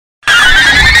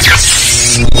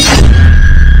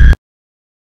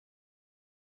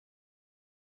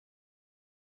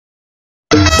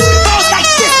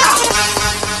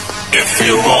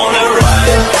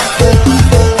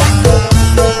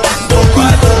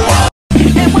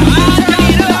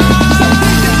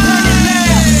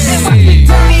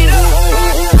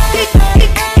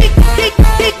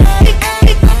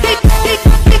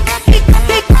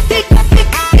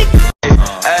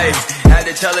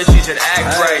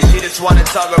right. She just wanna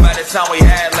talk about the time we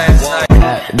had last night.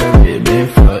 At the ribbon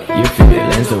foot, your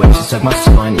feelings, the way she suck my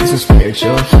spine is a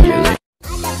spiritual healing.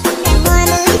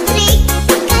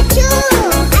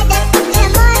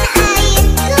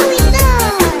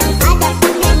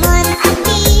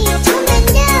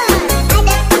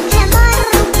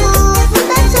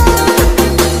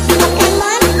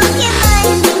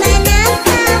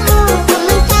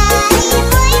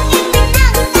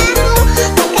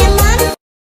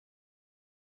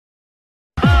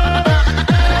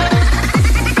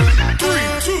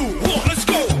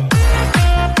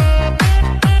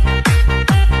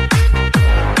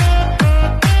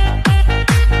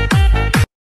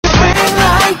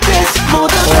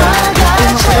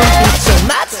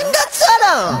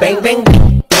 Bang bang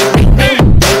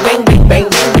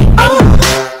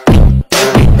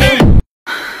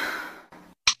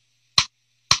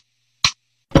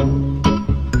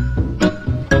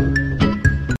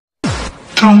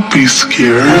Don't be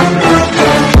scared.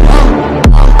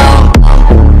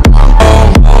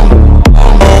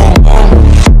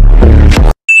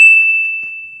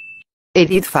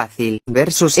 Edit fácil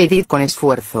versus edit con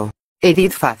esfuerzo.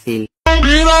 Edit fácil.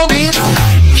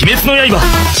 Kimetsu no Yaiba.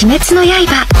 Kimetsu no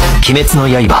Yaiba. Kimetsu no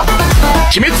Yaiba.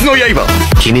 Kimetsu no Yaiba.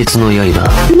 Kimetsu no Yaiba.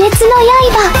 Kimetsu no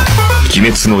Yaiba.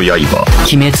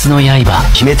 Kimetsu no Yaiba.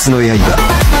 Kimetsu no Yaiba.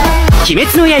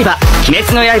 Kimetsu no Yaiba.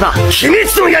 Kimetsu no Yaiba.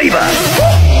 Kimetsu no Yaiba.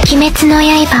 Kimetsu no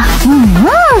Yaiba.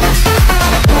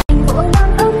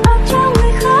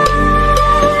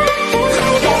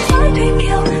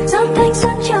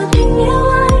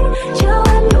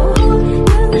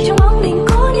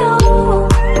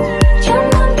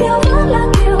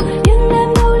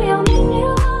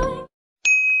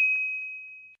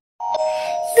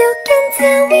 You can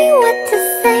tell me what to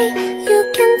say, you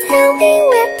can tell me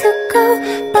where to go,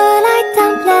 but I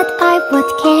don't let I would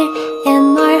care, and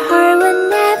my heart would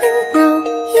never know.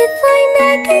 If I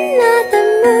make another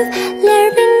move,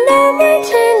 there'll be no more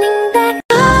turning back.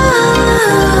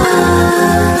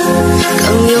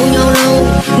 Càng yêu nhau lâu,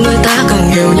 người ta càng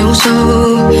hiểu nhau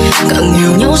sâu. Càng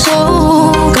hiểu nhau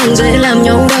sâu, càng dễ làm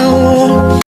nhau đau.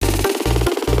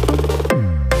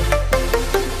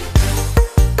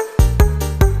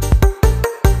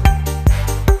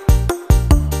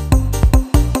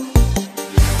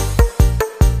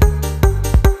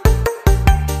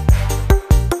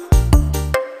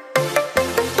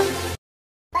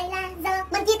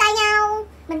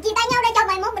 Mình chia tay nhau để cho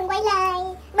mai mốt mình quay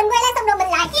lại xong rồi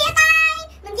mình lại chia tay,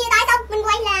 mình chia tay xong mình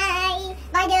quay lại,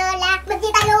 bây giờ là mình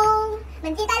chia tay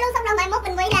luôn xong rồi mai mốt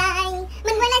mình quay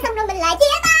lại xong rồi mình lại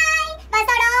chia tay, và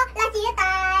sau đó là chia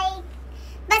tay,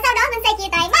 và sau đó mình sẽ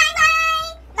chia tay mãi mãi,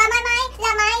 và mãi mãi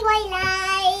là mãi quay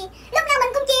lại. Lúc nào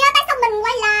mình cũng chia tay xong mình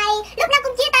quay lại, lúc nào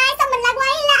cũng chia tay xong mình lại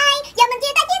quay lại. Giờ mình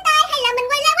chia tay hay là mình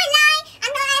quay lại.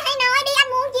 Anh ơi hãy nói đi, anh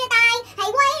muốn chia tay hãy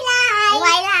quay lại.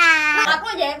 Mệt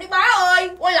quá dẹp đi má ơi,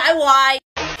 quay lại hoài.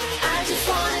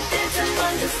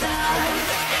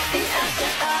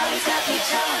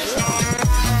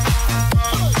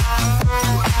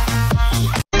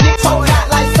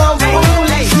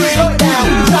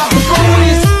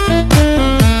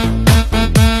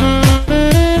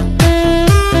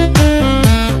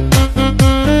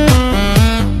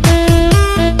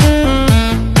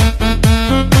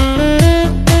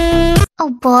 Oh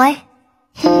boy.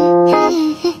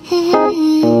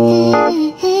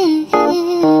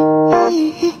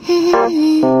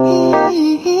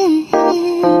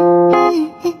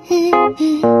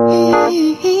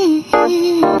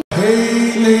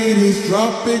 Hey ladies,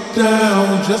 drop it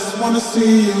down. Just wanna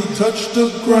see you touch the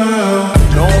ground.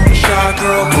 Know I'm a shy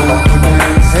girl,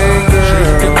 hey girl,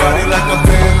 shake your body like a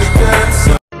belly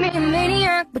dancer. You're a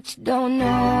maniac, but you don't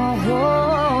know.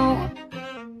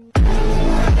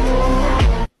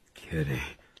 Kitty.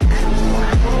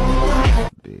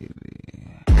 Baby.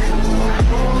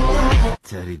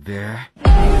 Teddy bear.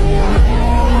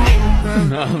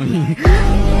 Mommy.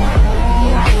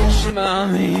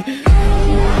 Mommy.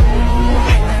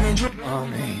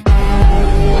 Mommy.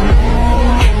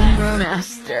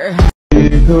 Master.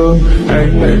 Thương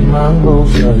anh lại mang bầu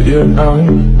trời yên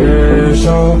ắng để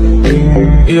cho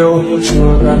tình yêu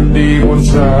chưa tan đi muôn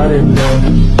giá đêm đen,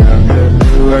 càng đêm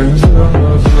như ánh dương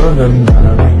ở giữa lần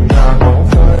là mình đã có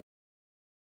phải.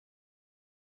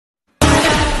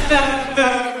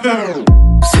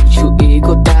 Sự chú ý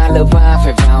của ta lỡ va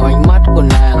phải vào ánh mắt của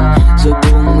nàng, rồi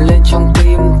bùng lên trong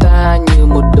tim ta như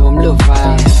một đốm lửa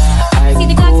vàng. Ai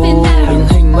cô đứng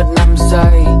hình mất 5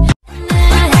 giây.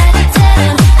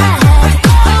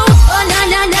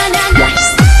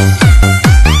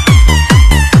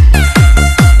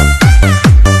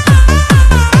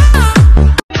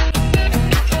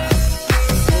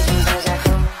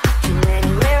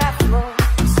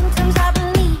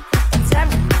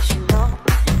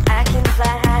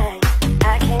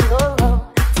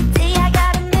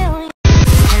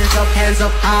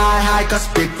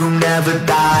 never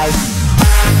die.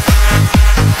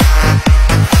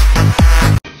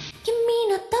 君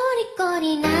の虜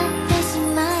になってし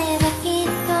まえばきっ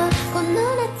とこの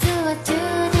夏は充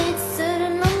実する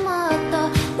のもっと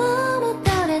もう戻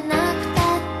れなくた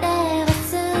って忘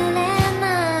れな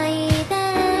いで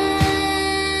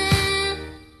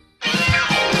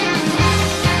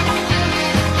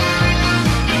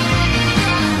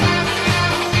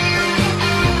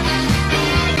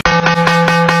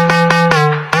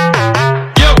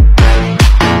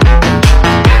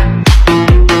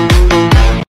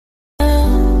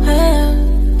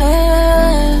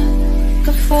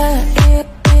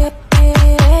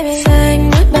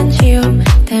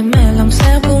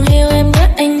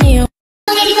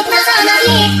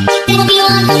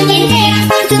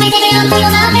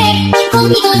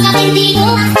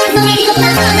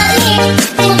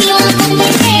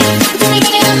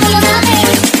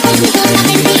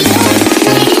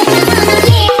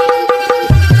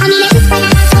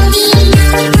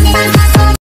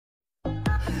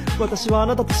私はあ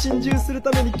なたと心中する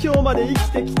ために今日まで生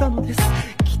きてきたのです。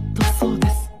きっとそうで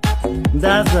す。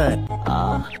だぜ。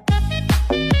ああ。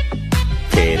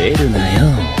照れるなよ。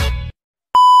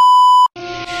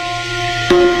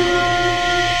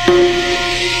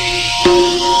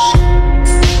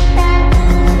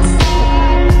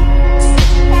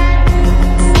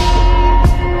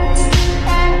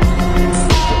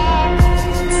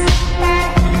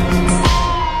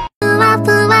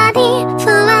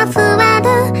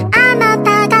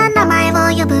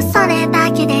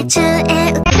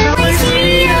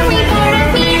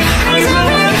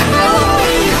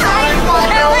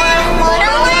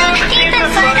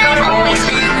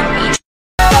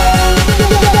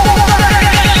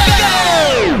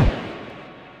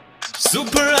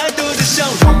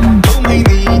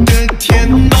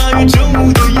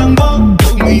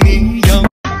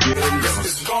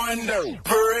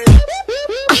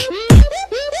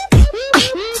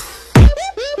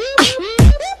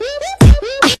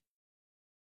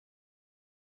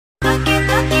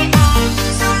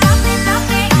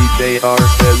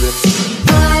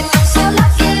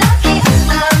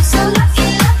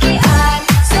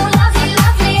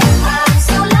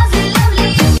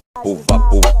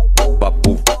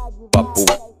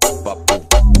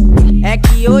É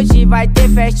que hoje vai ter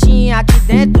festinha aqui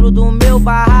dentro do meu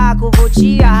barraco. Vou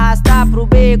te arrastar pro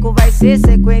beco, vai ser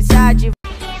sequência de...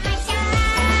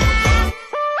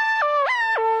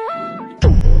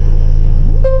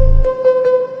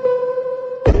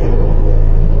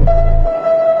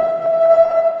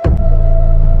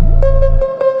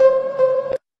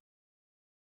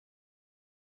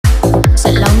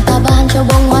 Sẽ lòng ta ban cho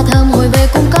bông hoa thơm hồi về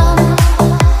cung công.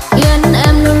 Yên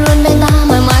em luôn luôn bên ta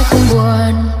mãi mãi không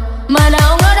buồn. Mà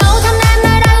đâu ngờ đâu thăm em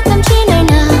nơi đây thậm chí nơi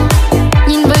nào.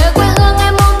 Nhìn về quê hương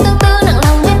em ôm tương tư nặng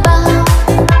lòng biết bao.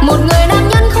 Một người nam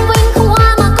nhân không vinh không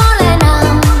hoa mà có lẽ nào.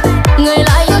 Người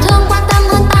lại yêu thương quan tâm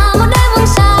hơn ta một đêm hôm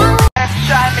sau.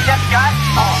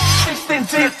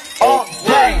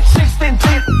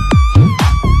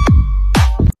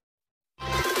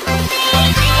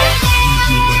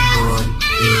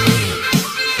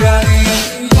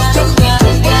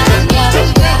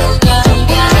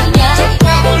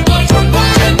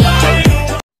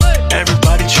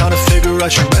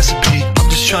 Your recipe, I'm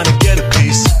just trying to get a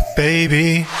piece,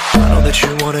 baby. I know that you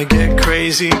wanna get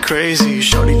crazy, crazy.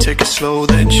 Shorty, take it slow,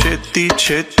 then chitty,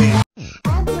 chitty.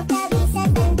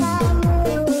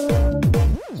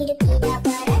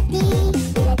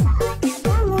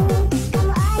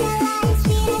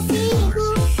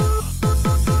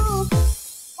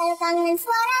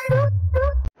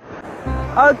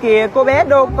 Ơ kìa cô bé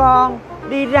đô con,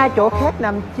 đi ra chỗ khác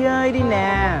nằm chơi đi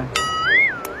nè.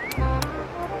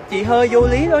 Chị hơi vô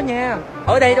lý đó nha.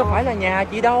 Ở đây đâu phải là nhà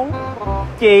chị đâu.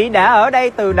 Chị đã ở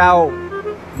đây từ đầu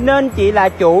nên chị là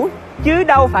chủ chứ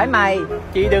đâu phải mày.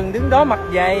 Chị đừng đứng đó mặt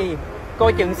dày,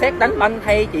 coi chừng xét đánh banh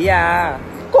thay chị à.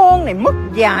 Con này mất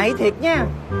dạy thiệt nha.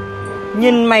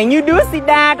 Nhìn mày như đứa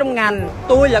sida trong ngành.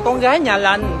 Tôi là con gái nhà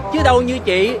lành chứ đâu như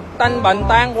chị tanh bệnh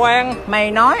tan quan.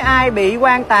 Mày nói ai bị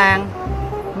quan tàn?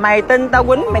 Mày tin tao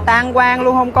quýnh mày tan quan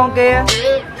luôn không con kia?